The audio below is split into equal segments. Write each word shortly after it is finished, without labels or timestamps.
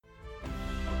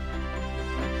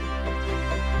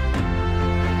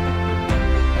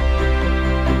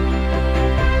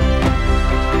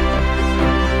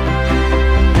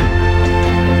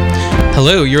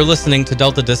Hello, you're listening to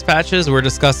Delta Dispatches. We're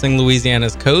discussing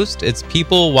Louisiana's coast, its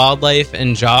people, wildlife,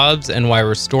 and jobs, and why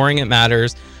restoring it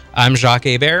matters. I'm Jacques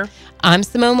Hebert. I'm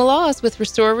Simone Malaws with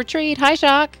Restore Retreat. Hi,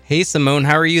 Jacques. Hey, Simone.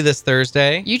 How are you this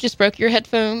Thursday? You just broke your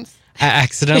headphones. I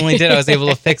accidentally did. I was able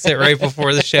to fix it right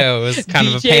before the show. It was kind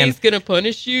of a pain. BJ's going to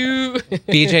punish you.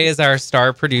 BJ is our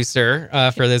star producer,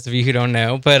 for those of you who don't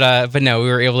know. But no, we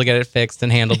were able to get it fixed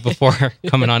and handled before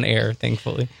coming on air,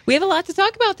 thankfully. We have a lot to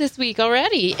talk about this week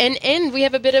already. And we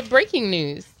have a bit of breaking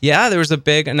news. Yeah, there was a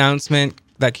big announcement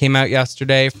that came out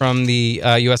yesterday from the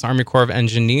U.S. Army Corps of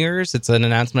Engineers. It's an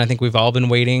announcement I think we've all been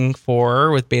waiting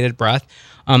for with bated breath.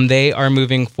 They are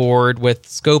moving forward with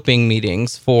scoping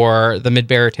meetings for the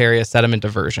Mid-Barataria sediment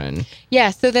diversion.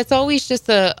 Yeah, so that's always just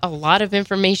a lot of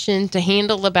information to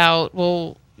handle about,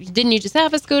 well, didn't you just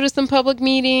have us go to some public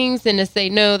meetings and to say,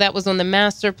 no, that was on the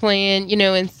master plan,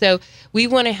 and so we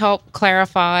want to help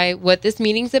clarify what this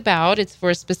meeting's about. It's for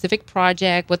a specific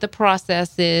project, what the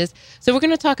process is. So we're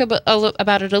going to talk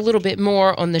about it a little bit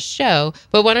more on the show,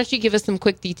 but why don't you give us some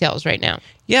quick details right now?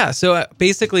 Yeah, so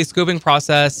basically scoping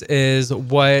process is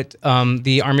what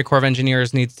the Army Corps of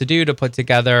Engineers needs to do to put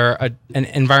together an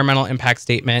environmental impact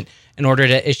statement in order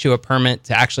to issue a permit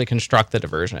to actually construct the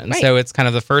diversion. Right. So it's kind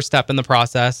of the first step in the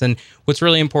process. And what's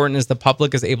really important is the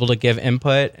public is able to give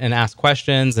input and ask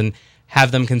questions and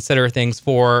have them consider things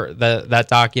for that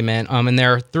document. And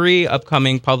there are 3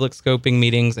 upcoming public scoping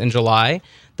meetings in July.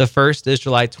 The first is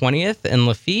July 20th in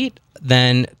Lafitte,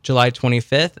 then July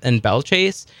 25th in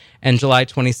Belchase, and July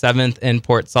 27th in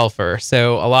Port Sulphur.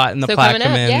 So a lot in the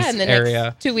Plaquemines in the area.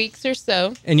 Next 2 weeks or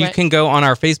so. And you can go on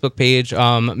our Facebook page,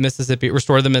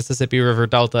 Restore the Mississippi River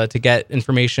Delta, to get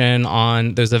information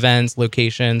on those events,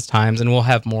 locations, times, and we'll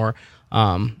have more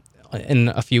in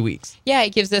a few weeks. Yeah,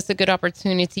 it gives us a good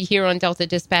opportunity here on Delta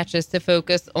Dispatches to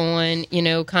focus on,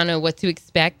 kind of what to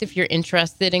expect if you're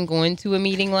interested in going to a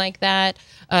meeting like that,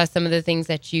 some of the things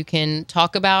that you can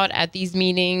talk about at these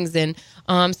meetings. And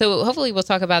so hopefully we'll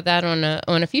talk about that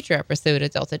on a future episode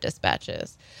of Delta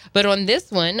Dispatches. But on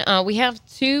this one, we have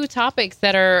 2 topics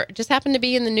that are just happen to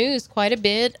be in the news quite a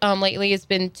bit. Lately, it's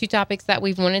been 2 topics that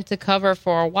we've wanted to cover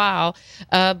for a while,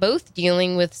 both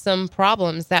dealing with some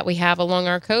problems that we have along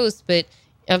our coast, but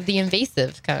of the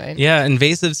invasive kind. Yeah,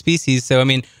 invasive species. So,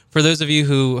 for those of you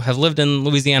who have lived in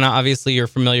Louisiana, obviously you're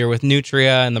familiar with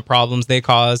nutria and the problems they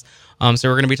cause. So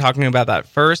we're going to be talking about that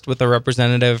first with a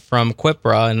representative from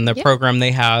QIPRA and the program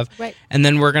they have. Right. And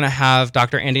then we're going to have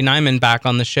Dr. Andy Nyman back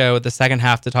on the show at the second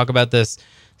half to talk about this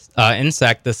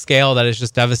insect, the scale that is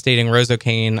just devastating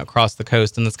rosocane across the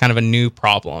coast, and it's kind of a new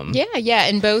problem. Yeah,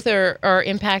 and both are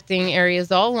impacting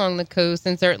areas all along the coast,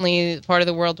 and certainly part of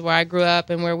the world where I grew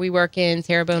up and where we work in,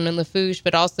 Terrebonne and Lafourche,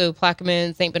 but also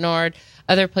Plaquemines, St. Bernard,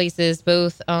 other places,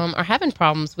 both are having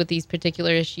problems with these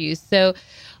particular issues. So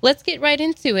let's get right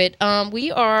into it.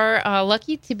 We are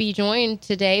lucky to be joined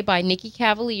today by Nikki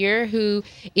Cavalier, who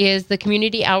is the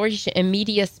Community Outreach and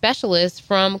Media Specialist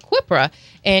from QIPRA.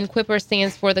 And QIPRA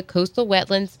stands for the Coastal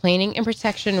Wetlands Planning and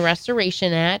Protection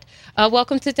Restoration Act.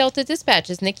 Welcome to Delta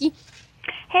Dispatches, Nikki.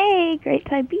 Hey, great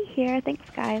to be here. Thanks,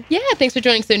 guys. Yeah, thanks for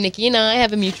joining. So Nikki and I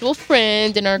have a mutual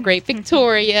friend in our great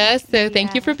Victoria. So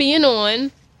thank you for being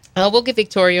on. We'll get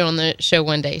Victoria on the show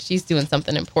one day. She's doing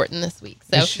something important this week.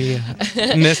 So is she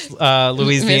Miss Louisiana?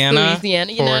 Miss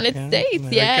Louisiana, United States.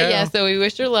 Yeah. So we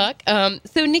wish her luck.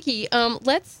 So Nikki,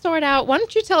 let's start out. Why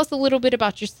don't you tell us a little bit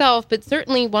about yourself, but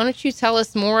certainly why don't you tell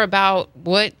us more about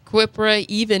what QIPRA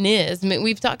even is?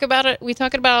 We talk about it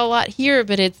a lot here,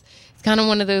 but it's kind of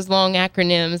one of those long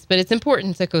acronyms, but it's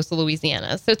important to coastal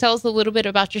Louisiana. So tell us a little bit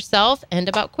about yourself and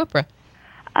about QIPRA.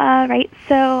 Right,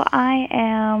 so I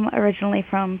am originally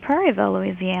from Prairieville,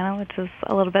 Louisiana, which is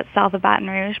a little bit south of Baton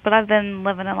Rouge, but I've been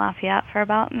living in Lafayette for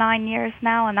about 9 years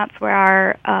now, and that's where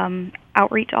our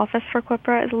outreach office for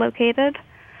QIPRA is located.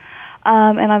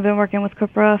 And I've been working with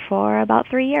QIPRA for about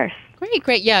 3 years.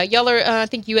 Great. Yeah, y'all are, I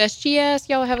think, USGS.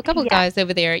 Y'all have a couple of guys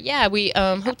over there. Yeah, we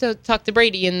hope to talk to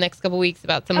Brady in the next couple of weeks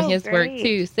about some of his work,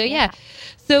 too. So, yeah.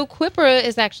 So, QIPRA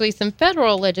is actually some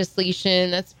federal legislation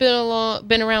that's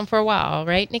been around for a while,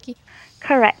 right, Nikki?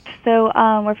 Correct. So,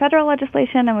 we're federal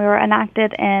legislation, and we were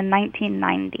enacted in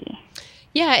 1990.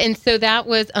 Yeah, and so that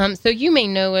was, so you may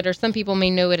know it, or some people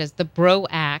may know it as the BRO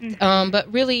Act, but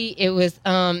really it was,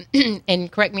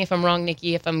 and correct me if I'm wrong,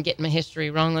 Nikki, if I'm getting my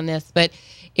history wrong on this, but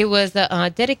it was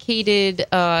a dedicated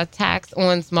tax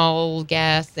on small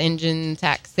gas engine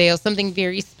tax sales, something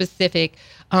very specific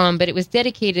but it was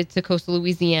dedicated to coastal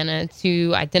Louisiana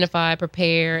to identify,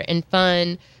 prepare, and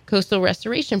fund coastal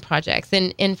restoration projects.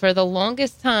 And for the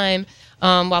longest time,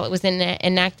 while it was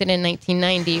enacted in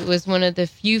 1990, it was one of the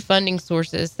few funding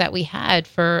sources that we had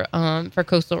for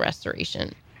coastal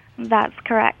restoration. That's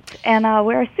correct. And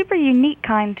we're a super unique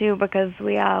kind, too, because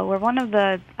we're one of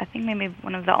the, I think maybe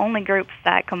one of the only groups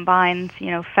that combines,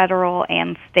 federal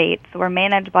and state. So we're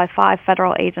managed by 5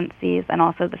 federal agencies and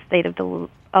also the state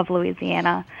of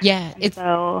Louisiana. Yeah.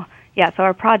 So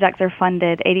our projects are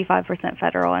funded 85%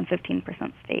 federal and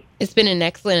 15% state. It's been an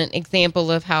excellent example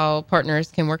of how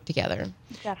partners can work together.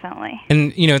 Definitely.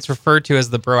 And, it's referred to as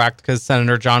the Breaux Act because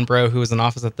Senator John Breaux, who was in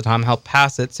office at the time, helped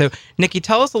pass it. So, Nikki,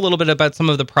 tell us a little bit about some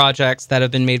of the projects that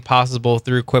have been made possible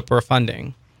through QIPRA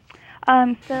funding.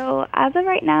 So as of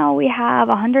right now, we have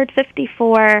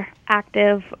 154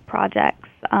 active projects.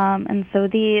 And so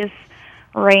these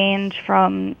range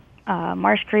from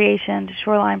marsh creation to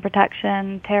shoreline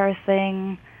protection,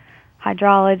 terracing,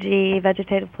 hydrology,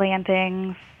 vegetative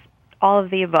plantings, all of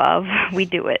the above. We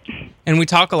do it. And we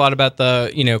talk a lot about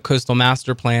the, coastal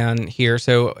master plan here.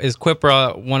 So is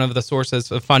QIPRA one of the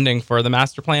sources of funding for the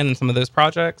master plan and some of those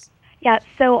projects? Yeah,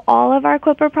 so all of our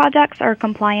QIPRA projects are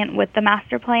compliant with the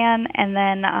master plan, and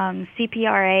then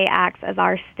CPRA acts as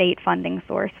our state funding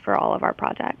source for all of our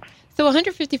projects. So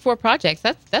 154 projects,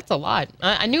 that's a lot.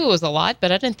 I knew it was a lot,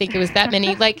 but I didn't think it was that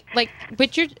many.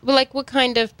 What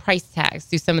kind of price tags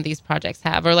do some of these projects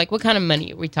have? Or what kind of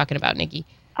money are we talking about, Nikki?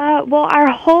 Well,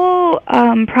 our whole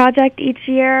project each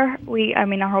year,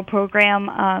 our whole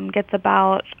program gets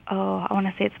about, I want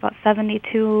to say it's about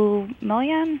 $72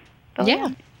 million.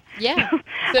 Yeah.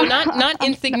 So not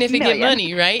insignificant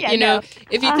money, right? Yeah,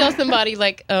 if you tell somebody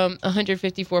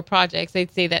 154 projects,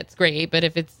 they'd say that's great. But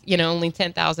if it's, only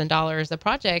 $10,000 a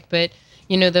project, but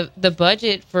the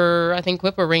budget for, I think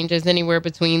QIPRA ranges anywhere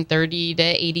between $30 to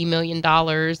 $80 million.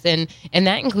 And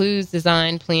that includes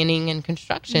design, planning, and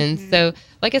construction. Mm-hmm. So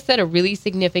like I said, a really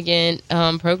significant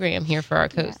program here for our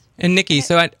coast. And Nikki,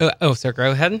 so sir,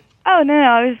 go ahead. Oh, no,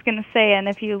 I was just going to say, and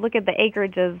if you look at the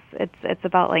acreages, it's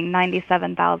about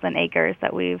 97,000 acres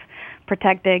that we've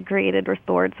protected, created,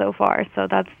 restored so far. So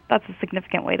that's a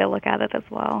significant way to look at it as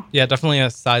well. Yeah, definitely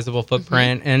a sizable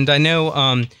footprint. Mm-hmm. And I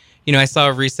know, I saw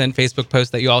a recent Facebook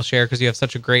post that you all share because you have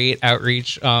such a great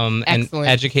outreach and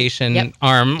education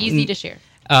arm. Easy to share.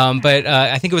 But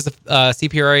I think it was a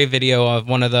CPRA video of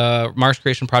one of the marsh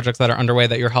creation projects that are underway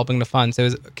that you're helping to fund. So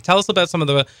tell us about some of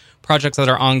the projects that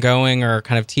are ongoing or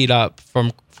kind of teed up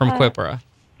from QIPRA.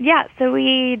 Yeah, so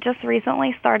we just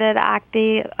recently started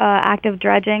active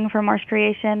dredging for marsh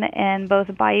creation in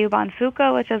both Bayou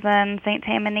Bonfuca, which is in St.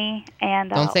 Tammany, and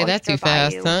don't say that too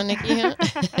fast, huh, Nikki?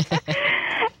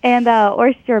 And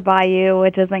Oyster Bayou,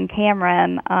 which is in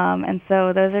Cameron. And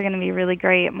so those are going to be really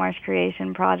great marsh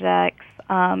creation projects.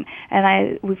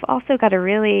 And we've also got a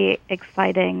really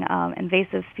exciting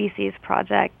invasive species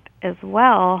project as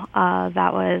well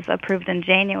that was approved in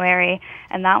January,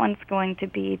 and that one's going to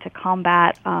be to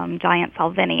combat giant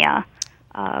salvinia,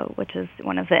 which is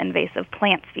one of the invasive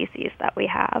plant species that we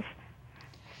have.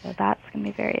 So that's going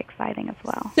to be very exciting as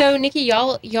well. So, Nikki,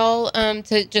 y'all,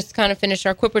 to just kind of finish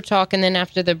our QIPRA talk, and then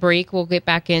after the break, we'll get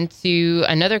back into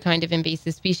another kind of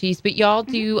invasive species. But y'all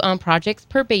do projects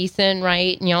per basin,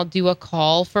 right? And y'all do a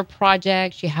call for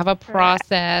projects. You have a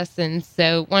process. And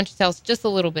so why don't you tell us just a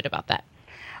little bit about that?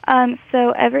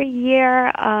 So every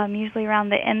year, usually around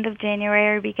the end of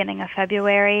January, beginning of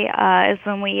February, is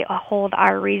when we hold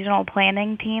our regional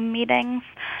planning team meetings.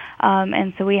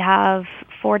 And so we have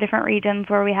 4 different regions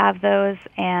where we have those,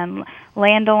 and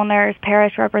landowners,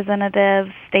 parish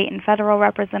representatives, state and federal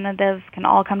representatives can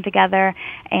all come together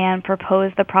and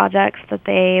propose the projects that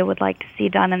they would like to see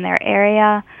done in their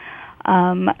area.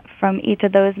 From each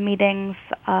of those meetings,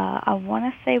 I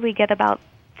want to say we get about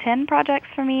 10 projects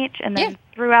from each, and then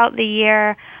throughout the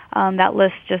year, that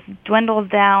list just dwindles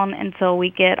down until we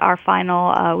get our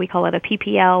final, we call it a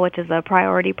PPL, which is a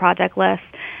priority project list.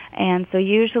 And so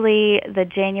usually the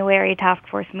January task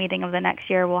force meeting of the next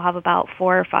year will have about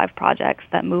 4 or 5 projects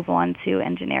that move on to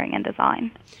engineering and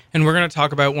design. And we're going to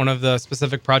talk about one of the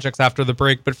specific projects after the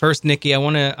break. But first, Nikki, I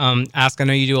want to ask, I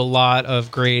know you do a lot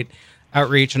of great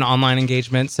outreach and online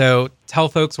engagement. So tell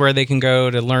folks where they can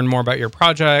go to learn more about your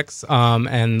projects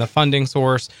and the funding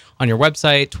source on your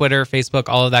website, Twitter, Facebook,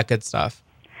 all of that good stuff.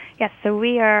 Yes, so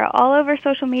we are all over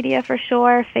social media for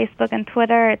sure, Facebook and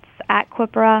Twitter. It's at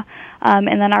QIPRA.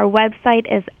 And then our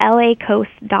website is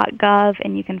lacoast.gov,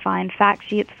 and you can find fact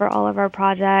sheets for all of our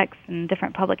projects and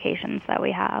different publications that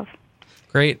we have.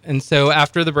 Great. And so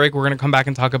after the break, we're going to come back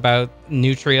and talk about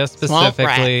Nutria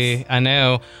specifically. I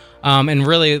know. and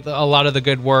really a lot of the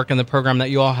good work and the program that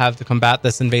you all have to combat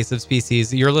this invasive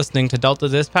species. You're listening to Delta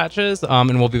Dispatches,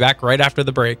 and we'll be back right after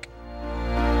the break.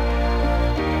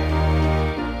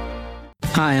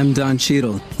 Hi, I'm Don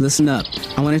Cheadle. Listen up.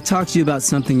 I want to talk to you about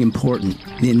something important,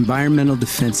 the Environmental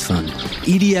Defense Fund.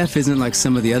 EDF isn't like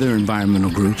some of the other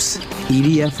environmental groups.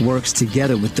 EDF works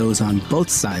together with those on both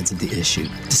sides of the issue.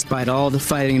 Despite all the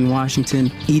fighting in Washington,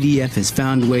 EDF has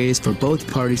found ways for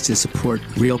both parties to support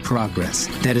real progress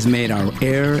that has made our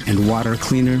air and water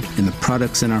cleaner and the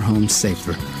products in our homes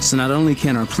safer. So not only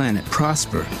can our planet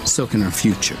prosper, so can our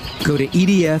future. Go to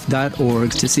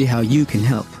edf.org to see how you can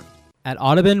help. At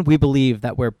Audubon, we believe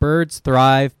that where birds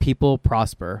thrive, people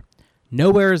prosper.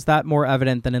 Nowhere is that more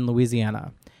evident than in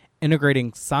Louisiana.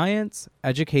 Integrating science,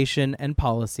 education, and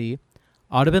policy,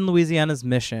 Audubon, Louisiana's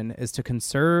mission is to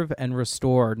conserve and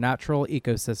restore natural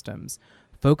ecosystems,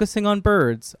 focusing on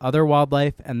birds, other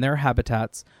wildlife, and their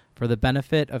habitats for the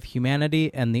benefit of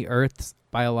humanity and the Earth's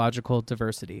biological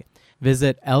diversity.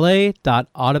 Visit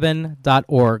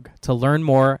la.audubon.org to learn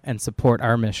more and support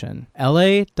our mission.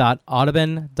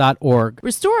 la.audubon.org.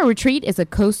 Restore a Retreat is a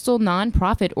coastal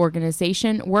nonprofit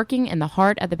organization working in the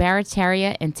heart of the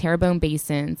Barataria and Terrebonne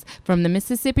basins, from the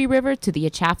Mississippi River to the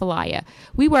Atchafalaya.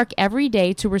 We work every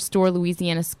day to restore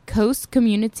Louisiana's coast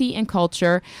community and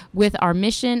culture with our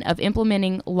mission of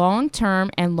implementing long-term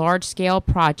and large-scale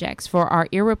projects for our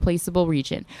irreplaceable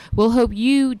region. We'll hope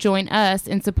you join us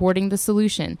in supporting the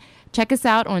solution. Check us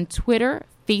out on Twitter,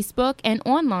 Facebook, and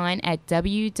online at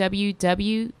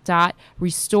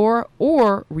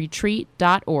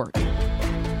www.restoreorretreat.org.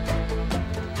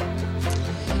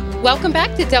 Welcome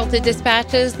back to Delta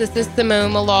Dispatches. This is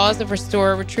Simone Maloz of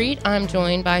Restore Retreat. I'm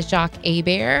joined by Jacques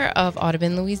Hebert of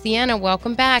Audubon, Louisiana.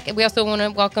 Welcome back. We also want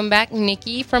to welcome back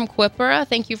Nikki from Quipera.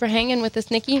 Thank you for hanging with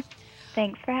us, Nikki.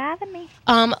 Thanks for having me.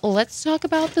 Let's talk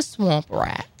about the swamp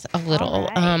rat a little.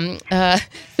 Right.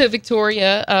 So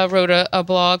Victoria wrote a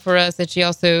blog for us that she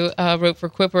also wrote for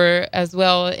Quipper as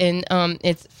well, and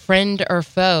it's Friend or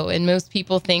Foe. And most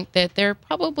people think that they're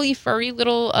probably furry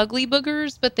little ugly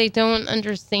boogers, but they don't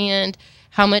understand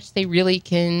how much they really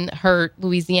can hurt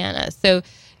Louisiana. So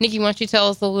Nikki, why don't you tell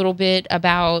us a little bit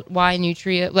about why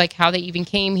nutria, like how they even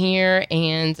came here,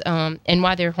 and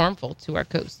why they're harmful to our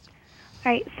coast.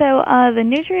 All right, so the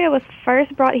nutria was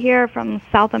first brought here from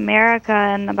South America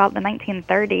in about the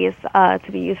 1930s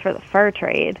to be used for the fur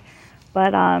trade.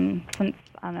 But since,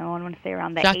 I don't know, I want to say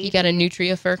around the Jock, 80s. you got a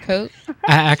nutria fur coat?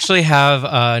 I actually have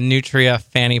a Nutria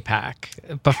fanny pack,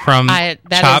 but from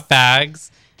Chop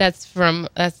Bags. That's for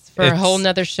a whole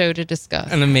nother show to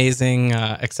discuss. An amazing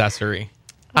accessory.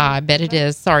 I bet it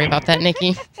is. Sorry about that,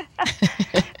 Nikki.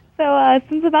 So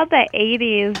since about the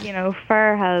 80s,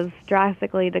 fur has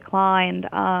drastically declined.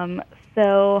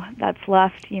 So that's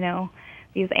left,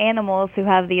 these animals who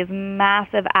have these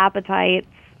massive appetites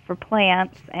for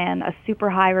plants and a super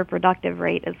high reproductive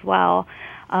rate as well.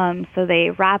 So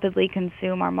they rapidly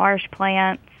consume our marsh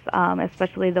plants,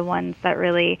 especially the ones that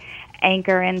really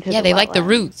anchor into the they like the wetlands.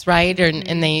 roots, right?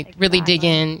 And they really dig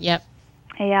in. Yep.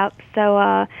 Yep.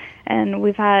 So, and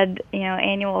we've had,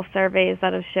 annual surveys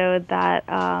that have showed that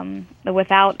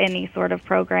without any sort of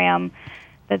program,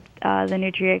 that the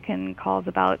nutria can cause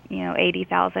about,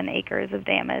 80,000 acres of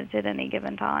damage at any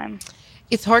given time.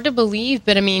 It's hard to believe,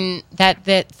 but I mean,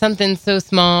 that something so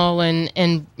small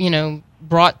and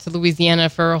brought to Louisiana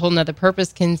for a whole nother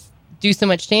purpose can do so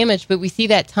much damage. But we see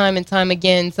that time and time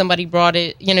again. Somebody brought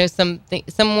it,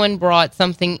 someone brought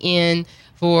something in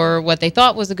for what they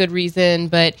thought was a good reason,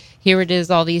 but here it is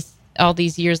all these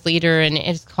years later, and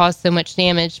it's caused so much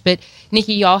damage. But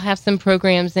Nikki, y'all have some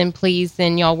programs in place,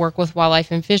 and y'all work with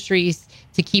Wildlife and Fisheries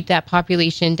to keep that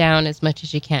population down as much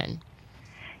as you can.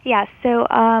 Yeah, so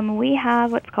we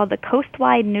have what's called the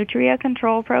Coastwide Nutria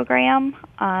Control Program,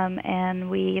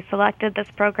 and we selected this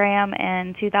program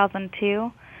in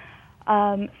 2002.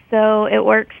 So it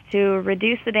works to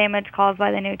reduce the damage caused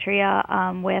by the nutria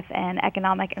with an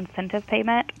economic incentive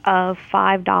payment of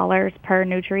 $5 per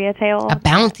nutria tail. A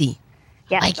bounty.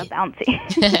 Yes, a bounty.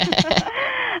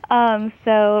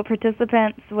 So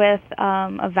participants with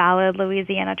a valid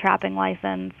Louisiana trapping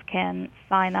license can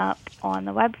sign up on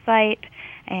the website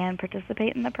and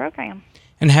participate in the program.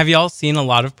 And have y'all seen a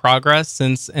lot of progress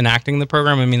since enacting the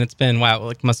program? I mean, it's been,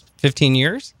 15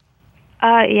 years?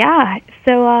 Yeah.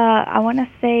 So I want to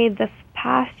say this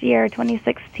past year,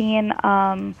 2016,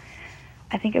 I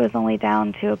think it was only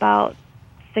down to about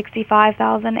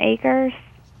 65,000 acres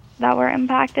that were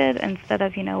impacted instead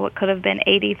of, what could have been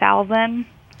 80,000.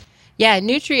 Yeah,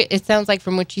 Nutria, it sounds like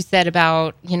from what you said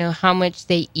about, how much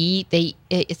they eat,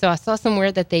 so I saw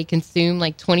somewhere that they consume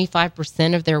like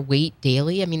 25% of their weight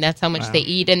daily. I mean, that's how much they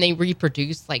eat, and they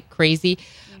reproduce like crazy.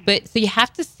 But so you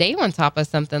have to stay on top of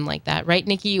something like that, right,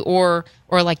 Nikki? Or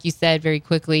like you said, very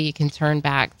quickly, it can turn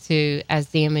back to as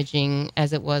damaging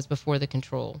as it was before the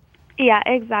control. Yeah,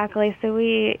 exactly. So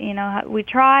we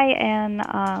try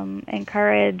and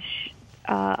encourage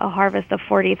a harvest of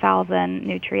 40,000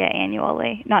 nutria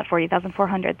annually. Not 40,000,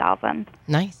 400,000.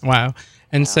 Nice. Wow.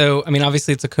 And so, I mean,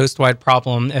 obviously it's a coast-wide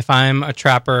problem. If I'm a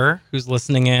trapper who's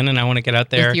listening in and I want to get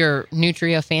out there. With your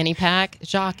Nutria fanny pack.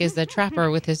 Jacques is a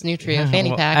trapper with his Nutria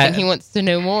fanny pack, and he wants to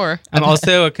know more. I'm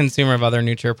also a consumer of other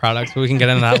Nutria products, but we can get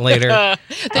into that later.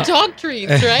 The dog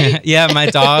treats, right? Yeah, my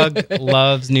dog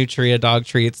loves Nutria dog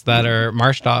treats that are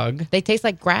Marsh Dog. They taste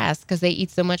like grass because they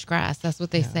eat so much grass. That's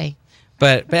what they say.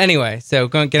 But anyway, so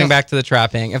getting back to the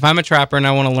trapping. If I'm a trapper and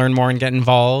I want to learn more and get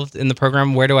involved in the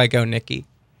program, where do I go, Nikki?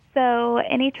 So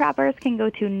any trappers can go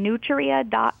to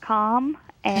nutria.com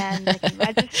and they can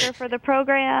register for the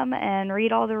program and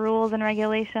read all the rules and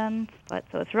regulations.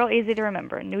 So it's real easy to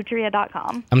remember,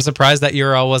 nutria.com. I'm surprised that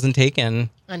URL wasn't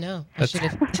taken. I know. I should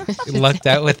have lucked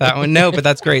out with that one. No, but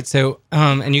that's great. So,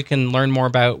 and you can learn more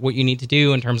about what you need to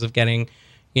do in terms of getting,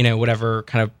 whatever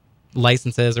kind of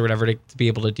licenses or whatever to be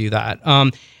able to do that.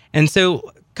 And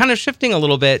so kind of shifting a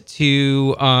little bit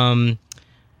to,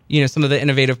 some of the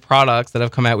innovative products that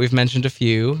have come out. We've mentioned a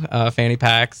few, fanny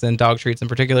packs and dog treats in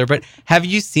particular, but have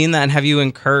you seen that and have you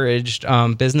encouraged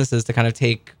businesses to kind of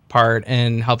take part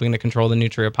in helping to control the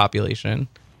nutria population?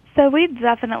 So we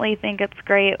definitely think it's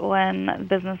great when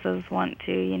businesses want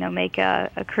to, make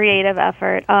a creative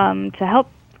effort to help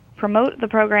promote the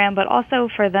program, but also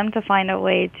for them to find a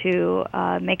way to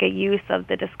make a use of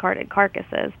the discarded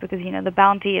carcasses because, the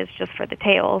bounty is just for the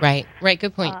tails. Right,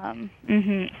 good point.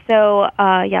 So,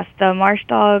 yes, the Marsh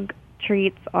Dog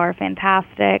treats are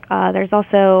fantastic. There's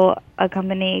also a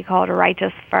company called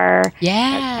Righteous Fur.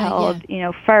 Yeah. That's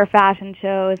held, fur fashion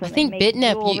shows. I think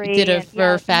Bitnep did a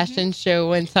fur fashion show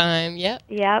one time.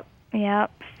 Yep.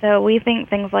 So we think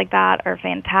things like that are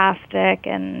fantastic.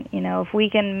 And, if we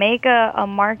can make a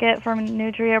market for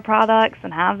nutria products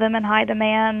and have them in high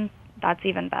demand, that's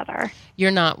even better.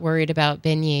 You're not worried about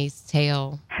Beignet's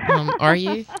tail, are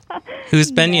you?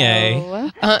 Who's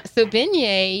Beignet? No. So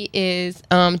Beignet is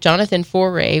Jonathan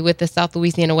Foray with the South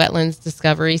Louisiana Wetlands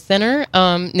Discovery Center.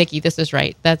 Nikki, this is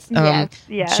right. That's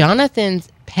yes. Jonathan's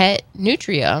pet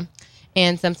nutria.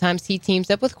 And sometimes he teams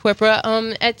up with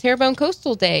Quipra at Terrebonne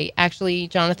Coastal Day. Actually,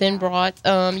 Jonathan brought,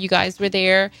 you guys were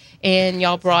there, and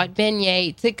y'all brought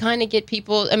Beignet to kind of get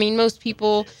people. I mean, most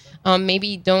people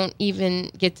maybe don't even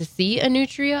get to see a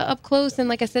nutria up close. And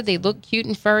like I said, they look cute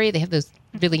and furry. They have those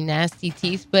really nasty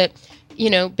teeth. But,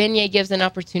 Beignet gives an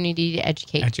opportunity to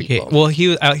educate people. Well,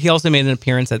 he also made an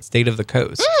appearance at State of the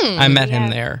Coast. I met him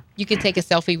there. You could take a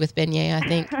selfie with Beignet, I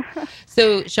think.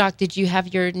 So, Jacques, did you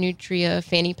have your nutria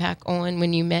fanny pack on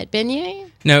when you met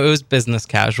Beignet? No, it was business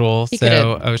casual.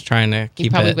 So I was trying to keep it. He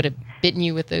probably would have bitten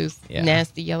you with those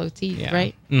nasty yellow teeth,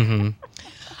 right?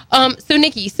 Mm-hmm. So,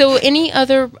 Nikki, any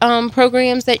other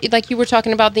programs that, like you were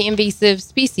talking about the invasive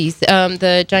species,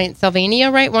 the giant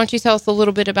Salvinia, right? Why don't you tell us a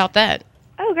little bit about that?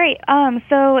 Oh, great.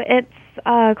 So it's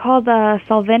called the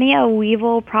Salvinia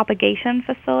Weevil Propagation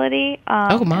Facility.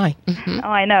 Oh, my. Mm-hmm. Oh,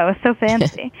 I know. So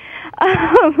fancy.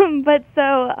 But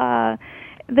so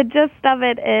the gist of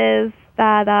it is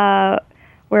that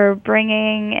we're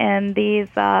bringing in these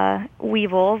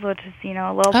weevils, which is,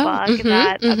 a little bug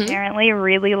that apparently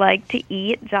really like to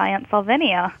eat giant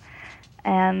Salvinia.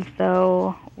 And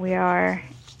so we are,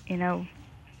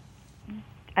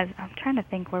 I'm trying to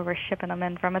think where we're shipping them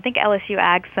in from. I think LSU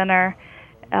Ag Center.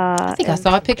 I think I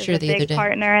saw a picture the other day.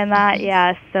 Partner in that,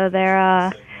 yes. So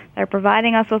they're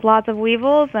providing us with lots of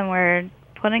weevils, and we're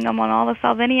putting them on all the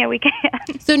Salvinia we can.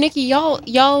 So, Nikki, y'all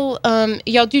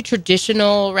do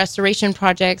traditional restoration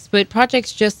projects, but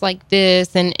projects just like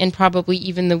this, and probably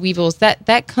even the weevils,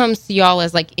 that comes to y'all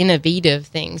as like innovative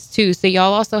things too. So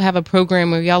y'all also have a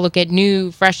program where y'all look at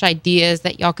new, fresh ideas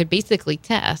that y'all could basically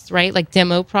test, right? Like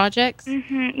demo projects.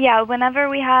 Mm-hmm. Yeah, whenever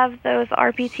we have those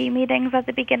RPT meetings at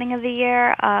the beginning of the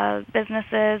year,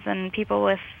 businesses and people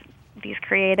with these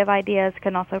creative ideas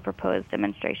can also propose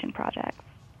demonstration projects.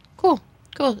 Cool.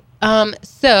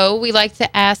 So we like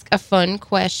to ask a fun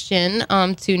question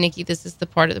to Nikki. This is the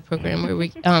part of the program where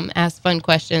we ask fun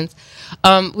questions.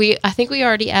 I think we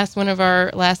already asked one of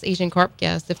our last Asian carp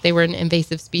guests if they were an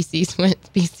invasive species. What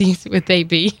species would they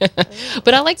be?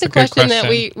 But I like the question that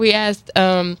we asked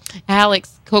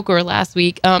Alex Coker last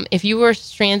week. If you were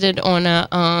stranded on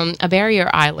a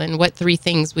barrier island, what 3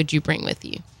 things would you bring with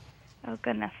you? Oh,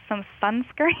 goodness. Some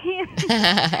sunscreen?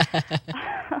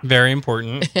 Very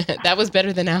important. That was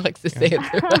better than Alex to say it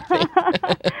through, I think.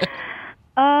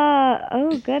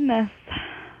 Oh, goodness.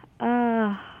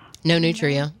 No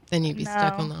Nutria. Then you'd be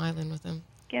stuck No. on the island with them.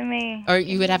 Give me... Or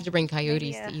you would have to bring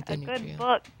coyotes maybe to eat the a Nutria. good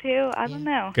book, too. I don't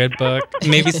know. Good book.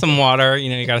 Maybe some water.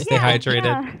 You got to stay hydrated.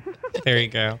 Yeah. There you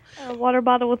go. A water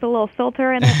bottle with a little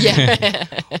filter in it.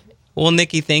 Yeah. Well,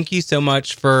 Nikki, thank you so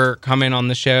much for coming on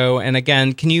the show. And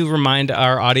again, can you remind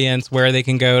our audience where they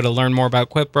can go to learn more about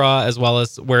QIPRA, as well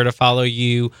as where to follow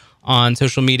you on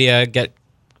social media, get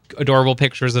adorable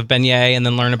pictures of Beignet, and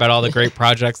then learn about all the great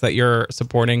projects that you're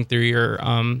supporting through your,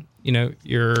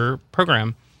 your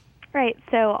program? Right.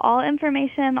 So all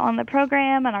information on the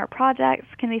program and our projects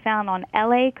can be found on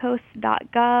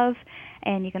lacoast.gov,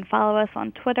 and you can follow us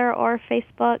on Twitter or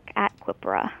Facebook at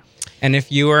QIPRA. And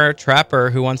if you are a trapper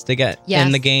who wants to get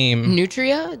in the game,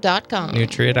 Nutria.com.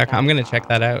 Nutria.com. I'm going to check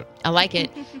that out. I like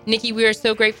it. Nikki, we are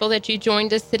so grateful that you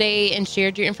joined us today and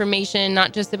shared your information,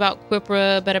 not just about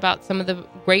QIPRA, but about some of the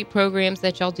great programs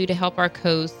that y'all do to help our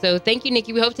coast. So thank you,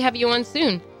 Nikki. We hope to have you on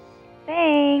soon.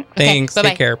 Thanks. Thanks. Okay,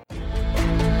 Take care.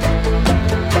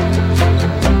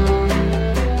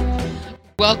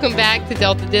 Welcome back to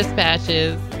Delta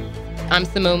Dispatches. I'm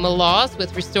Simone Maloz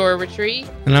with Restore Retreat.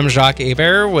 And I'm Jacques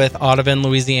Hebert with Audubon,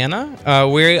 Louisiana.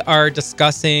 We are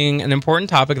discussing an important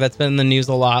topic that's been in the news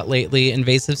a lot lately,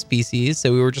 invasive species.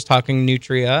 So we were just talking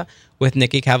nutria with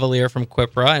Nikki Cavalier from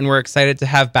QIPRA, and we're excited to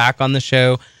have back on the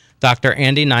show Dr.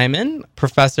 Andy Nyman,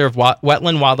 professor of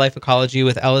wetland wildlife ecology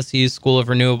with LSU School of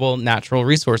Renewable Natural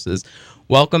Resources.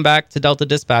 Welcome back to Delta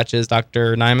Dispatches,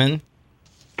 Dr. Nyman.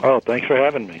 Oh, thanks for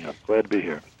having me. I'm glad to be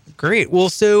here. Great. Well,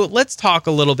 so let's talk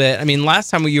a little bit. I mean, last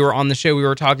time you were on the show, we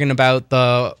were talking about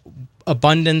the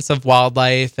abundance of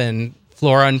wildlife and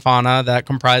flora and fauna that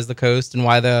comprise the coast and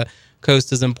why the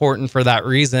coast is important for that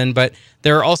reason. But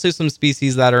there are also some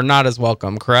species that are not as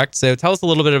welcome, correct? So tell us a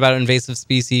little bit about invasive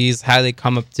species, how they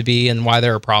come up to be, and why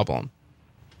they're a problem.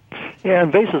 Yeah,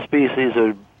 invasive species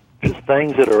are just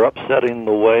things that are upsetting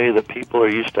the way that people are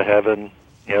used to having,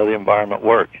 the environment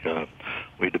work.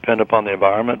 We depend upon the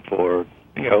environment for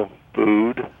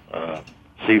food,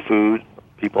 seafood.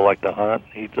 People like to hunt,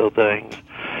 eat those things.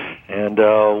 And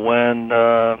when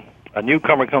a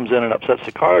newcomer comes in and upsets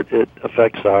the cart, it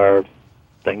affects our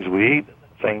things we eat,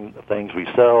 things we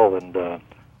sell, and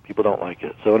people don't like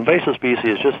it. So invasive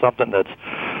species is just something that's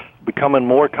becoming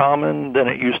more common than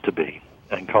it used to be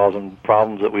and causing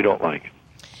problems that we don't like.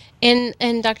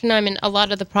 And Dr. Nyman, a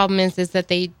lot of the problem is that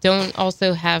they don't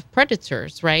also have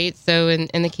predators, right? So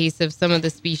in the case of some of the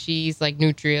species like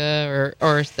nutria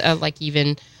or like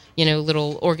even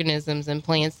little organisms and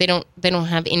plants, they don't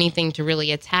have anything to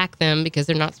really attack them because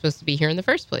they're not supposed to be here in the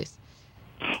first place.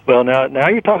 Well, now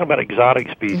you're talking about exotic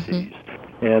species,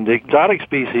 and the exotic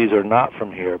species are not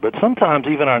from here, but sometimes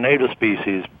even our native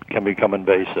species can become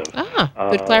invasive.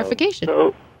 Good clarification.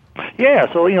 So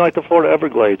like the Florida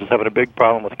Everglades is having a big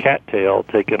problem with cattail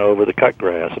taking over the cut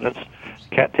grass, and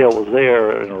cattail was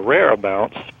there in a rare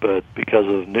amounts, but because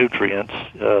of nutrients,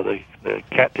 the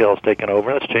cattail is taking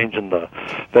over. That's changing the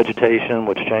vegetation,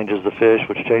 which changes the fish,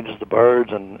 which changes the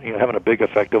birds, and having a big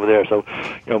effect over there. So,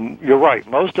 you're right.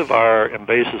 Most of our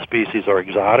invasive species are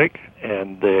exotic,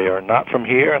 and they are not from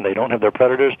here, and they don't have their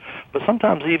predators. But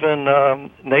sometimes even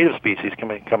native species can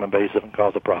become invasive and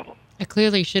cause a problem. I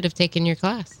clearly should have taken your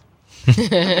class.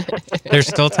 There's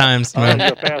still time, Simone.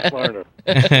 I'm a fast learner.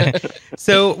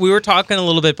 So we were talking a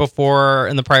little bit before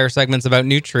in the prior segments about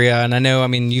nutria, and I know,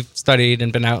 you've studied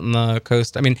and been out on the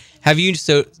coast. Have you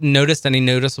noticed any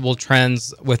noticeable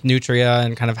trends with nutria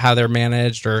and kind of how they're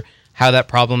managed or how that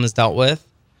problem is dealt with?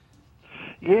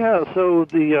 Yeah, so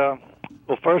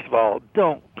well, first of all,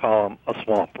 don't call them a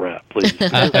swamp rat, please.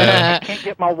 I can't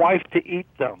get my wife to eat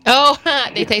them. Oh,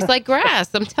 they taste like grass.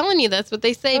 I'm telling you, that's what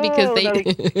they say because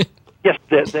they... Yes,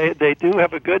 they do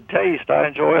have a good taste. I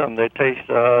enjoy them. They taste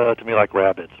to me like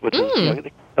rabbits, which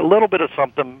is a little bit of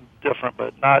something different,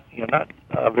 but not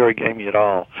very gamey at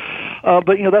all.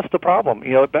 But that's the problem.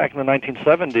 Back in the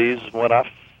 1970s, when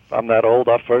I'm that old,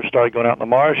 I first started going out in the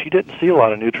marsh. You didn't see a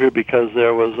lot of nutria because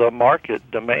there was a market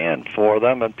demand for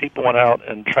them, and people went out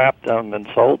and trapped them and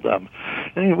sold them.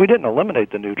 And we didn't eliminate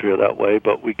the nutria that way,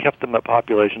 but we kept them at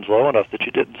populations low enough that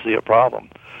you didn't see a problem.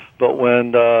 But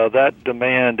when that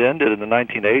demand ended in the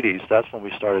 1980s, that's when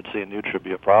we started seeing nutria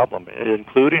be a problem,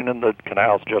 including in the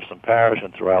canals, Jefferson Parish,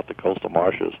 and throughout the coastal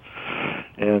marshes.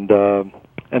 And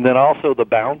then also the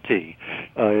bounty.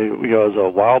 As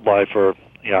a wildlifer,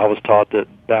 I was taught that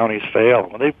bounties fail.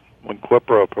 When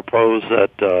QIPRA proposed that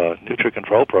nutria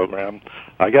control program,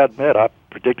 I got to admit, I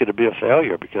predicted it to be a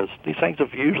failure because these things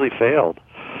have usually failed.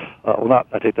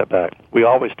 I take that back. We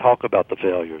always talk about the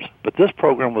failures, but this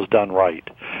program was done right.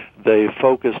 They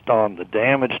focused on the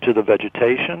damage to the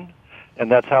vegetation,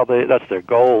 and that's their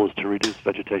goal, is to reduce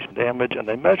vegetation damage, and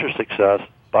they measure success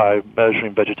by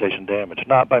measuring vegetation damage,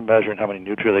 not by measuring how many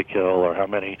nutria they kill or how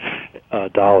many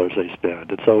dollars they spend.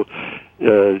 And so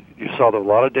you saw a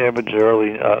lot of damage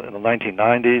early in the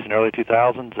 1990s and early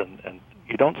 2000s, and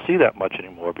you don't see that much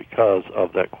anymore because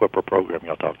of that QIPR program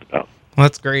y'all talked about. Well,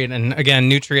 that's great. And again,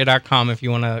 nutria.com if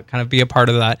you want to kind of be a part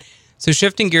of that. So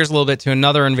shifting gears a little bit to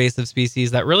another invasive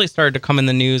species that really started to come in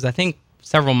the news, I think,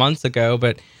 several months ago,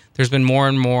 but there's been more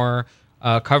and more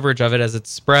coverage of it as it's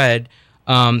spread.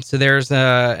 So there's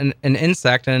an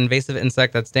insect, an invasive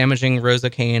insect that's damaging rosa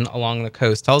cane along the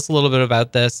coast. Tell us a little bit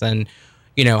about this and,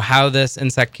 how this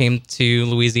insect came to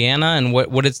Louisiana and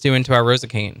what it's doing to our rosa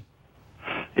cane.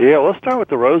 Yeah, let's start with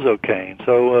the rosa cane.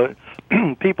 So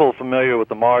people familiar with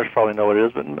the marsh probably know what it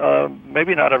is, but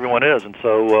maybe not everyone is. And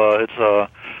so it's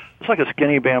like a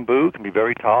skinny bamboo. It can be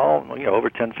very tall, over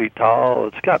 10 feet tall.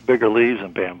 It's got bigger leaves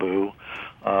than bamboo.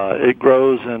 It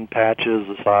grows in patches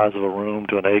the size of a room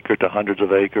to an acre to hundreds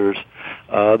of acres.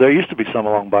 There used to be some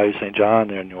along Bayou St. John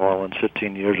there in New Orleans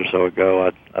 15 years or so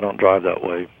ago. I don't drive that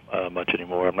way much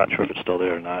anymore. I'm not sure if it's still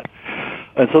there or not.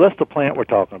 And so that's the plant we're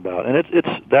talking about. And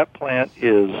that plant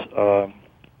is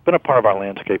been a part of our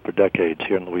landscape for decades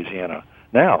here in Louisiana.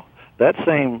 Now, that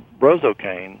same rosa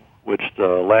cane, which the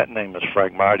Latin name is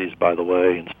Phragmites, by the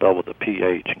way, and spelled with a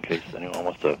PH in case anyone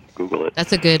wants to Google it.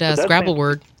 That's a good Scrabble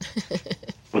word.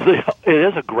 It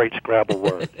is a great Scrabble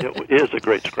word. It is a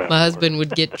great Scrabble My husband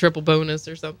would get triple bonus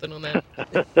or something on that.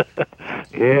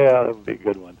 Yeah, that would be a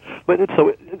good one. But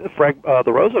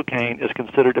the rosa cane is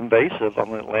considered invasive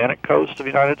on the Atlantic coast of the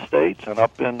United States and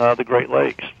up in the Great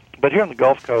Lakes. But here on the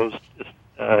Gulf Coast,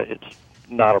 it's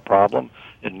not a problem.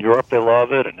 In Europe, they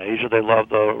love it. In Asia, they love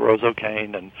the rosa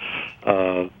cane. And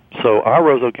so our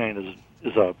rosa cane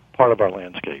is a part of our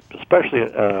landscape, especially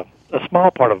a small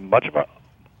part of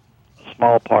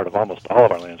almost all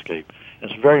of our landscape. And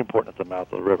it's very important at the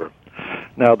mouth of the river.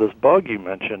 Now, this bug you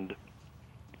mentioned,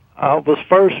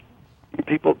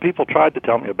 people tried to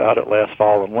tell me about it last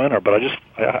fall and winter, but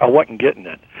I wasn't getting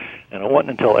it. And it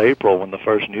wasn't until April when the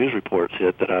first news reports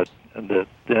hit that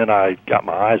then I got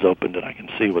my eyes opened and I can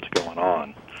see what's going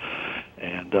on.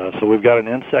 And so we've got an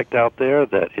insect out there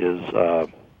that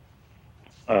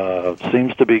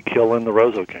seems to be killing the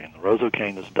rosa cane. The rosa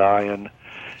cane is dying,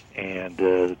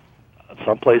 and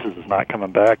some places it's not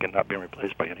coming back and not being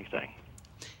replaced by anything.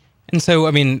 And so,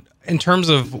 I mean, in terms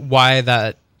of why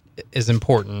that is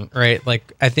important, right?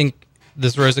 Like, I think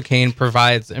this rosa cane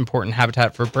provides important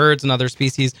habitat for birds and other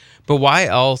species, but why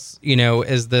else,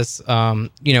 is this,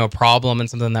 a problem and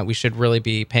something that we should really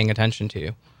be paying attention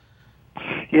to?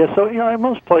 Yeah, so, in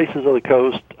most places of the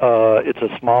coast, it's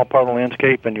a small part of the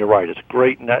landscape, and you're right, it's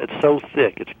great. It's so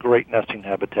thick, it's great nesting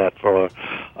habitat for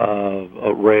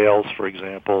rails, for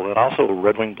example, and also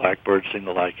red-winged blackbirds seem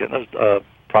to like it. And there's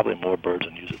probably more birds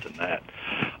that use it than that.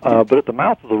 But at the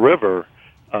mouth of the river,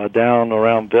 down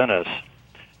around Venice,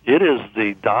 it is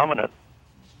the dominant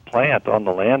plant on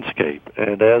the landscape,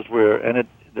 and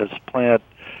this plant,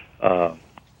 the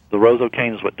rosa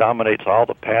cane is what dominates all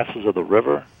the passes of the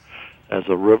river as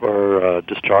the river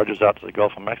discharges out to the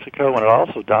Gulf of Mexico, and it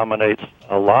also dominates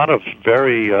a lot of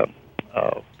very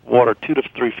water 2 to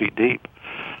 3 feet deep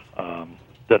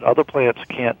that other plants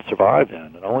can't survive in,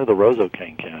 and only the rosa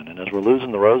cane can. And as we're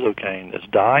losing the rosa cane, it's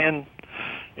dying,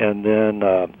 and then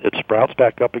it sprouts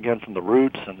back up again from the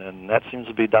roots, and then that seems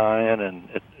to be dying, and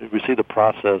we see the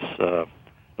process. It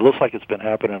looks like it's been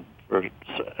happening for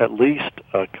at least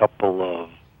a couple of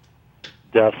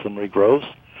deaths and regrowths,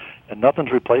 and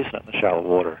nothing's replacing it in the shallow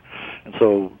water. And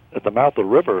so at the mouth of the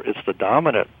river, it's the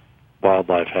dominant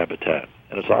wildlife habitat,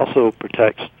 and it also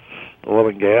protects the oil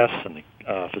and gas and the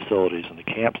facilities and the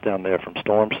camps down there from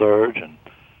storm surge, and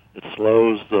it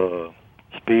slows the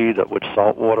speed at which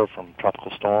salt water from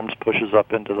tropical storms pushes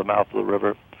up into the mouth of the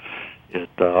river. It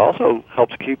also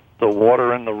helps keep the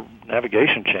water in the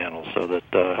navigation channels, so that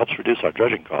helps reduce our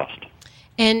dredging cost.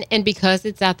 And because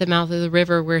it's at the mouth of the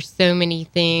river where so many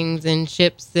things and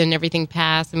ships and everything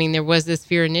pass, I mean, there was this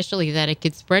fear initially that it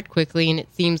could spread quickly, and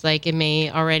it seems like it may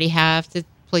already have to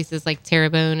places like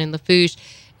Terrebonne and Lafourche,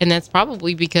 and that's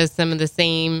probably because some of the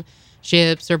same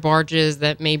ships or barges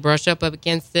that may brush up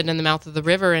against it in the mouth of the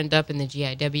river end up in the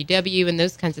GIWW and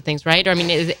those kinds of things, right? Or, I mean,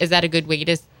 is that a good way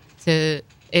to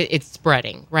it's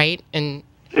spreading, right? And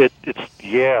that's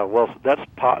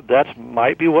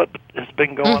might be what has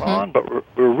been going on, but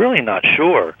we're really not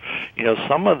sure.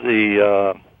 Some of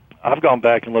the I've gone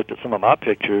back and looked at some of my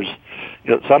pictures.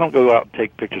 So I don't go out and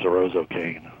take pictures of rosa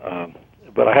cane,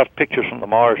 but I have pictures from the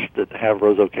marsh that have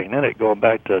roseocane in it going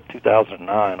back to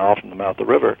 2009 off in the mouth of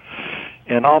the river.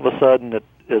 And all of a sudden,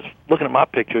 looking at my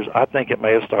pictures, I think it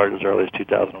may have started as early as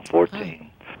 2014.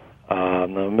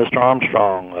 Mr.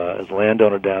 Armstrong is a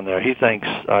landowner down there. He thinks,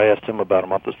 I asked him about a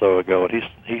month or so ago, and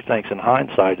he thinks in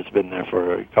hindsight it's been there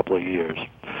for a couple of years.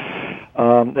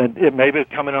 And it may be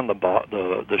coming on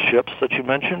the ships that you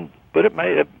mentioned, but it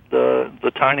may have,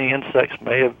 the tiny insects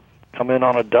may have come in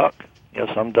on a duck.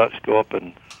 Some ducks go up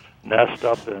and nest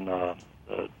up in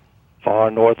far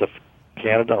north of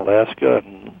Canada, Alaska,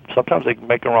 and sometimes they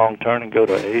make a wrong turn and go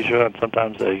to Asia, and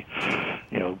sometimes they,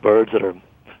 birds that are,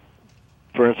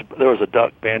 for instance, there was a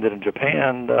duck banded in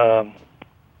Japan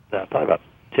probably about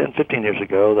 10, 15 years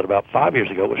ago that about 5 years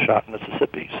ago was shot in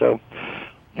Mississippi. So,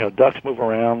 ducks move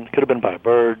around. Could have been by a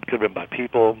bird, could have been by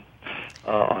people.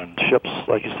 On ships,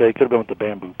 like you say, could have been with the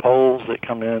bamboo poles that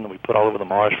come in and we put all over the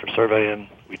marsh for surveying.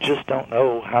 We just don't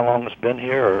know how long it's been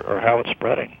here or how it's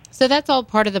spreading. So that's all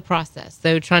part of the process.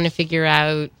 So trying to figure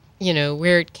out,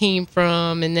 where it came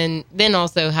from and then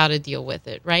also how to deal with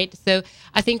it, right? So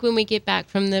I think when we get back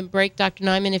from the break, Dr.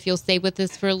 Nyman, if you'll stay with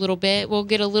us for a little bit, we'll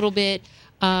get a little bit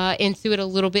into it a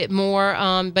little bit more.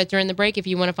 But during the break, if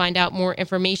you want to find out more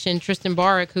information, Tristan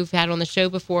Barrick, who've had on the show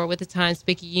before with the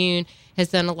Times-Picayune, has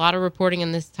done a lot of reporting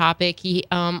on this topic. He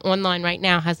online right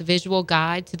now has a visual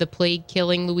guide to the plague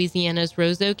killing Louisiana's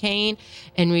roseocane,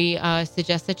 and we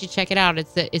suggest that you check it out.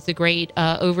 It's a great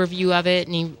overview of it,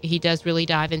 and he does really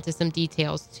dive into some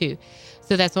details too.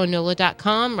 So that's on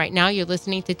NOLA.com. Right now you're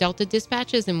listening to Delta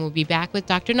Dispatches, and we'll be back with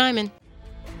Dr. Nyman.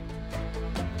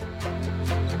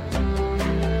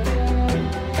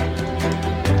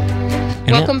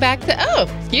 Welcome back to,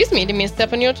 excuse me, didn't mean to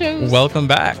step on your toes. Welcome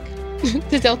back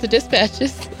to Delta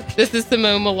Dispatches. This is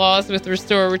Simone Maloz with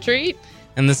Restore Retreat.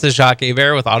 And this is Jacques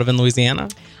Hebert with Audubon, Louisiana.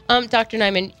 Dr.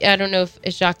 Nyman, I don't know if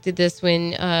Jacques did this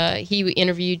when he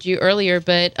interviewed you earlier,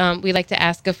 but we like to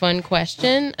ask a fun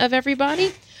question of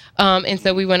everybody. And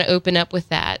so we want to open up with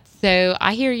that. So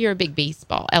I hear you're a big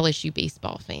LSU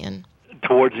baseball fan.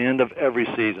 Towards the end of every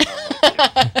season.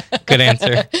 Good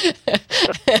answer.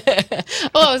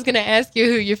 Well, I was going to ask you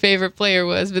who your favorite player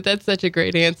was, but that's such a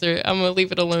great answer. I'm going to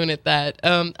leave it alone at that.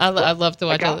 I love to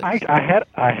watch.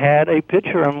 I had a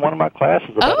pitcher in one of my classes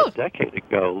about a decade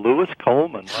ago, Lewis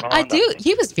Coleman. I do.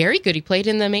 He was very good. He played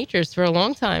in the majors for a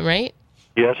long time, right?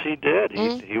 Yes, he did.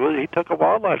 He took a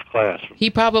wildlife class. He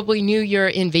probably knew your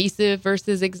invasive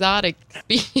versus exotic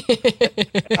species.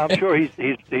 I'm sure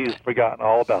he's forgotten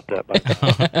all about that by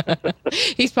now.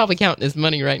 He's probably counting his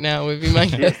money right now, would be my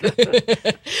guess.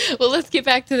 Well, let's get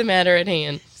back to the matter at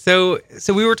hand. So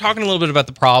we were talking a little bit about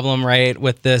the problem, right,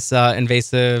 with this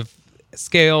invasive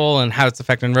scale and how it's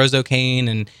affecting roseocane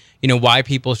and why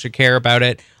people should care about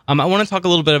it. I want to talk a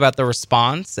little bit about the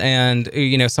response and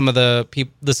some of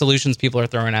the solutions people are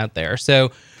throwing out there.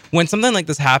 So when something like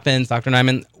this happens, Dr.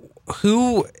 Nyman,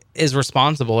 who is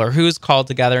responsible or who's called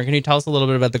together? And can you tell us a little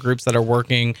bit about the groups that are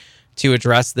working to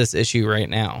address this issue right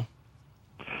now?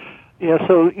 Yeah,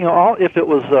 so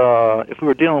if we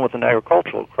were dealing with an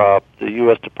agricultural crop, the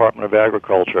U.S. Department of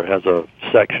Agriculture has a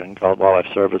section called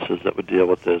Wildlife Services that would deal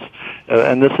with this,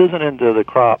 and this isn't into the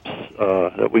crops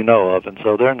that we know of, and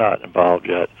so they're not involved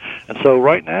yet. And so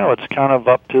right now it's kind of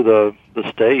up to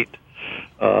the state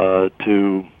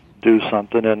to do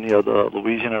something, and the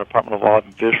Louisiana Department of Wildlife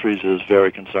and Fisheries is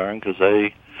very concerned because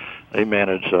they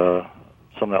manage some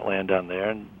of that land down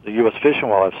there, and the U.S. Fish and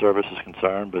Wildlife Service is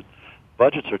concerned, but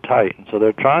budgets are tight, and so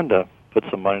they're trying to put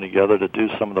some money together to do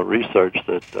some of the research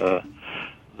that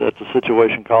the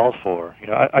situation calls for.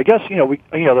 I guess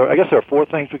there are four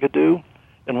things we could do,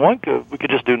 and we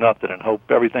could just do nothing and hope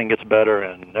everything gets better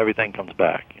and everything comes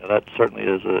back. That certainly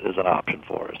is an option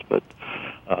for us. But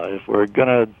if we're going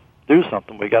to do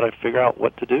something, we got to figure out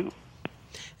what to do.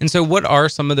 And so, what are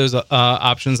some of those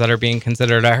options that are being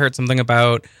considered? I heard something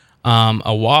about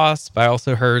a wasp. I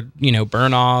also heard,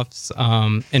 burn-offs,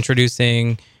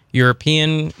 introducing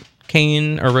European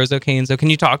cane or roseocane. So can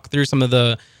you talk through some of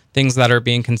the things that are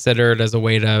being considered as a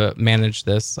way to manage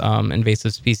this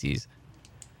invasive species?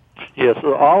 Yeah,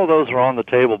 so all of those are on the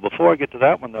table. Before I get to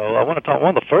that one, though, I want to talk.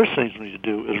 One of the first things we need to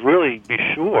do is really be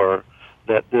sure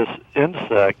that this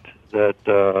insect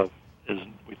that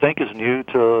we think is new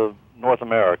to North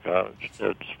America,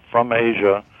 it's from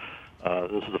Asia.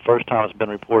 This is the first time it's been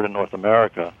reported in North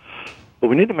America. But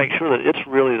we need to make sure that it's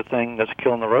really the thing that's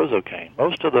killing the roseocane.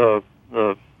 Most of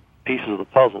the pieces of the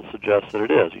puzzle suggest that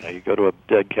it is. You go to a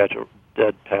dead patch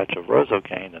of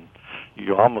roseocane, and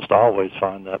you almost always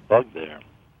find that bug there.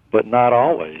 But not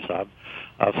always.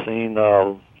 I've seen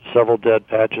several dead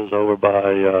patches over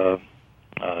by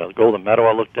Golden Meadow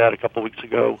I looked at a couple weeks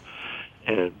ago,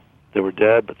 they were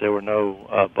dead, but there were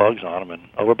no bugs on them. And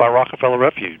over by Rockefeller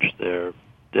Refuge, there are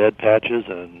dead patches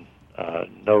and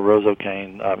no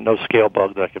roseocane, no scale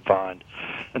bug that I could find.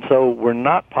 And so we're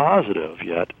not positive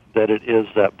yet that it is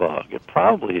that bug. It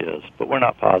probably is, but we're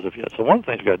not positive yet. So one of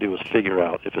the things we've got to do is figure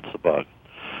out if it's a bug.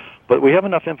 But we have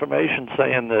enough information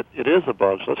saying that it is a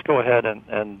bug, so let's go ahead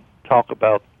and talk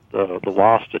about the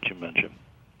wasp that you mentioned.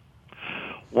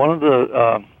 One of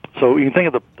the, so you can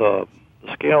think of the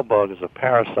scale bug as a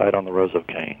parasite on the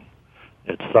roseocane.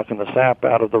 It's sucking the sap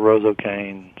out of the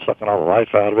roseocane, sucking all the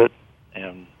life out of it,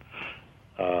 and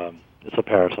it's a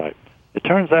parasite. It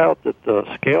turns out that the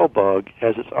scale bug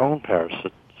has its own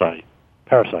parasites.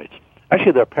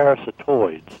 Actually, they're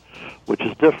parasitoids, which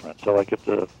is different. So like if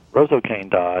the roseocane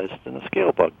dies, then the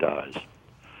scale bug dies.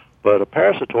 But a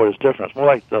parasitoid is different. It's more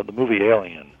like the movie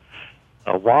Alien.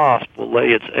 A wasp will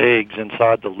lay its eggs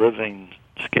inside the living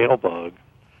scale bug,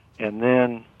 and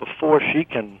then before she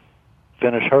can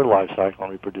finish her life cycle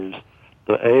and reproduce,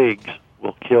 the eggs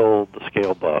will kill the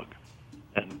scale bug.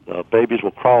 And the babies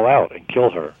will crawl out and kill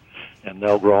her, and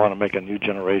they'll grow on and make a new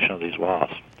generation of these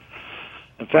wasps.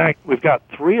 In fact, we've got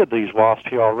 3 of these wasps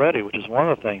here already, which is one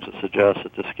of the things that suggests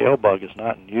that the scale bug is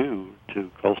not new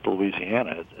to coastal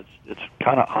Louisiana. It's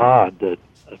kind of odd that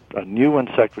a new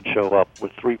insect would show up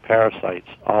with 3 parasites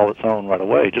all its own right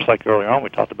away. Just like earlier on we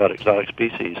talked about exotic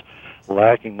species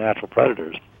lacking natural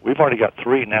predators. We've already got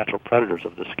 3 natural predators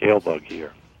of the scale bug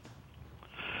here.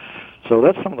 So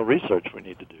that's some of the research we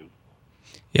need to do.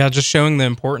 Yeah, just showing the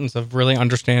importance of really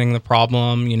understanding the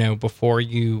problem, before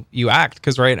you act.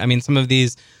 Because, right, I mean, some of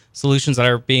these solutions that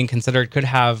are being considered could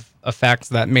have effects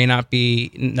that may not be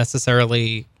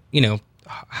necessarily,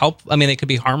 help. I mean, they could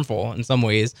be harmful in some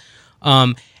ways.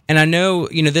 And I know,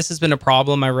 this has been a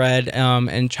problem I read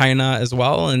in China as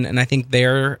well. And I think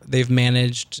they've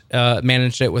managed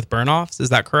it with burn-offs. Is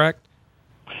that correct?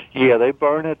 Yeah, they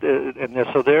burn it. And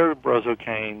so their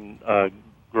roseocane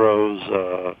grows,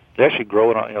 they actually grow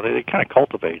it on, they kind of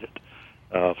cultivate it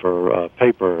for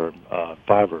paper,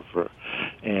 fiber,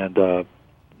 and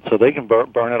so they can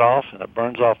burn it off, and it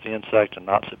burns off the insect and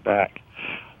knocks it back.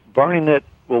 Burning it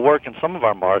will work in some of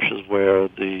our marshes where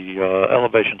the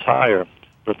elevation's higher,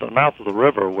 but at the mouth of the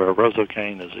river where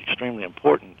roseocane is extremely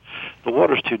important, the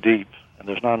water's too deep, and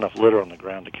there's not enough litter on the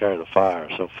ground to carry the fire.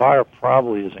 So fire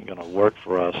probably isn't going to work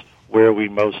for us where we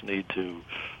most need to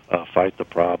fight the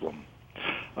problem.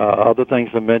 Other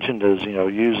things I mentioned is,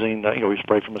 using, we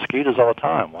spray for mosquitoes all the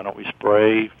time. Why don't we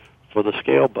spray for the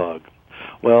scale bug?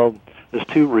 Well, there's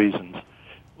 2 reasons.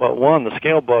 Well, one, the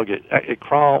scale bug, it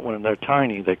crawl, when they're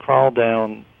tiny, they crawl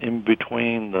down in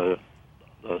between the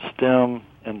stem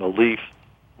and the leaf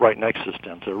right next to the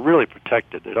stem. So they're really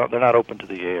protected. They're not open to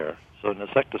the air. So an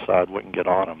insecticide wouldn't get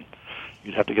on them.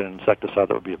 You'd have to get an insecticide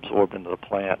that would be absorbed into the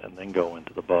plant and then go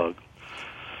into the bug.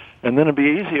 And then it'd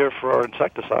be easier for our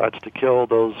insecticides to kill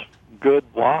those good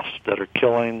wasps that are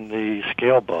killing the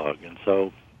scale bug. And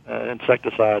so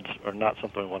insecticides are not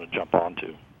something we want to jump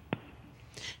onto.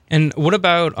 And what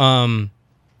about,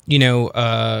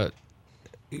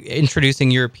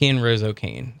 introducing European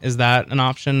roseocane? Is that an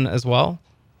option as well?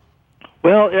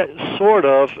 Well, sort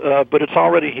of, but it's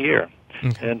already here.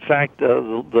 Okay. In fact,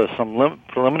 some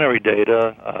preliminary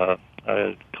data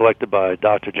collected by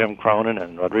Dr. Jim Cronin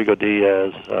and Rodrigo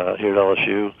Diaz here at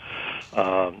LSU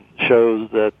shows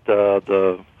that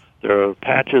there are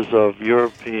patches of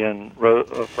European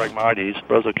Phragmites,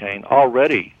 roseocane,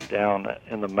 already down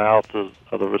in the mouth of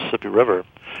the Mississippi River,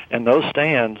 and those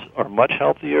stands are much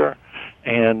healthier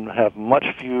and have much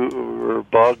fewer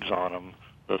bugs on them,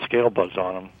 the scale bugs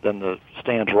on them, than the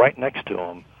stands right next to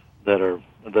them that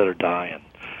are dying.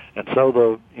 And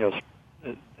so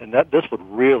this would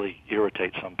really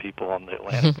irritate some people on the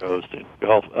Atlantic coast and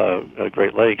Gulf,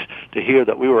 Great Lakes to hear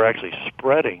that we were actually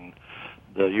spreading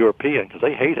the European, because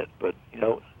they hate it, but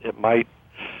it might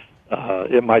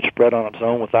spread on its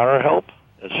own without our help,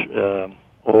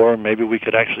 or maybe we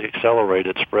could actually accelerate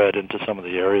its spread into some of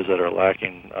the areas that are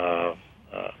lacking,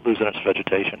 losing its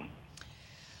vegetation.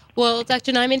 Well,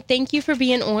 Dr. Nyman, thank you for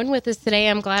being on with us today.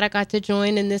 I'm glad I got to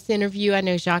join in this interview. I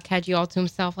know Jacques had you all to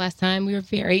himself last time. We were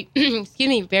very,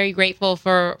 very grateful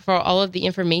for all of the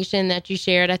information that you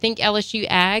shared. I think LSU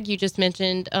Ag, you just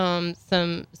mentioned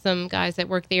some guys that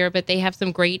work there, but they have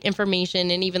some great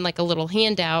information and even like a little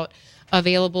handout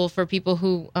available for people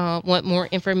who want more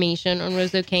information on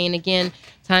roseocane. Again,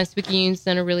 Times-Picayune's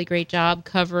done a really great job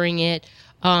covering it.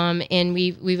 And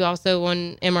we've also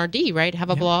on MRD, right, have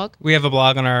a blog? We have a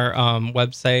blog on our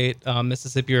website,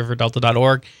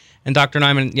 MississippiRiverDelta.org. And Dr.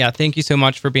 Nyman, thank you so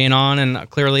much for being on. And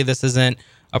clearly this isn't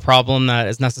a problem that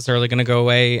is necessarily going to go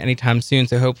away anytime soon.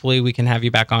 So hopefully we can have you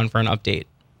back on for an update.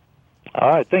 All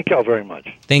right. Thank y'all very much.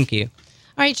 Thank you.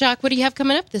 All right, Jacques, what do you have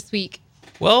coming up this week?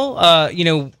 Well,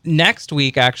 next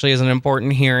week actually is an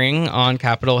important hearing on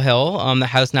Capitol Hill. The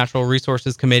House Natural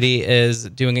Resources Committee is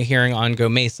doing a hearing on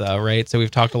GoMesa, right? So we've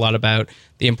talked a lot about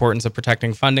the importance of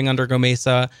protecting funding under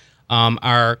GoMesa.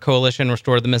 Our coalition,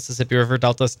 Restore the Mississippi River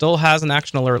Delta, still has an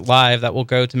action alert live that will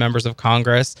go to members of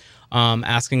Congress,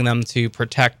 asking them to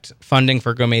protect funding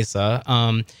for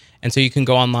GoMesa. And so you can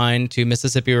go online to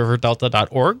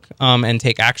MississippiRiverDelta.org and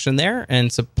take action there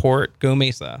and support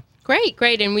GoMesa.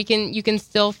 Great. And you can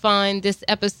still find this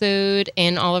episode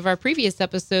and all of our previous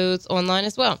episodes online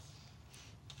as well.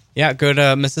 Yeah, go to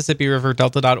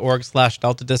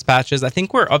MississippiRiverDelta.org/Delta Dispatches. I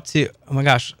think we're up to,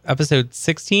 episode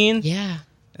 16? Yeah.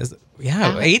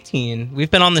 18. We've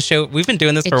been on the show. We've been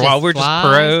doing this for a while. We're just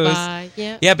pros.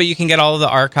 Yeah, but you can get all of the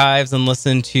archives and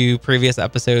listen to previous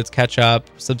episodes, catch up,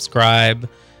 subscribe.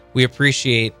 We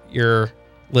appreciate your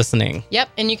listening. Yep,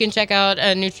 and you can check out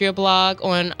a Nutria blog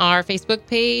on our Facebook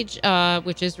page,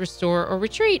 which is Restore or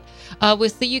Retreat. We'll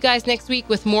see you guys next week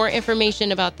with more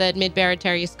information about the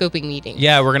Mid-Barataria scoping meeting.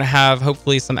 Yeah, we're going to have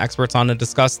hopefully some experts on to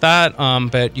discuss that,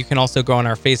 but you can also go on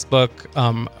our Facebook,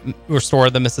 Restore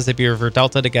the Mississippi River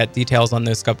Delta, to get details on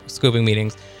those scoping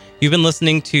meetings. You've been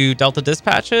listening to Delta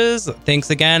Dispatches. Thanks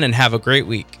again, and have a great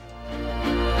week.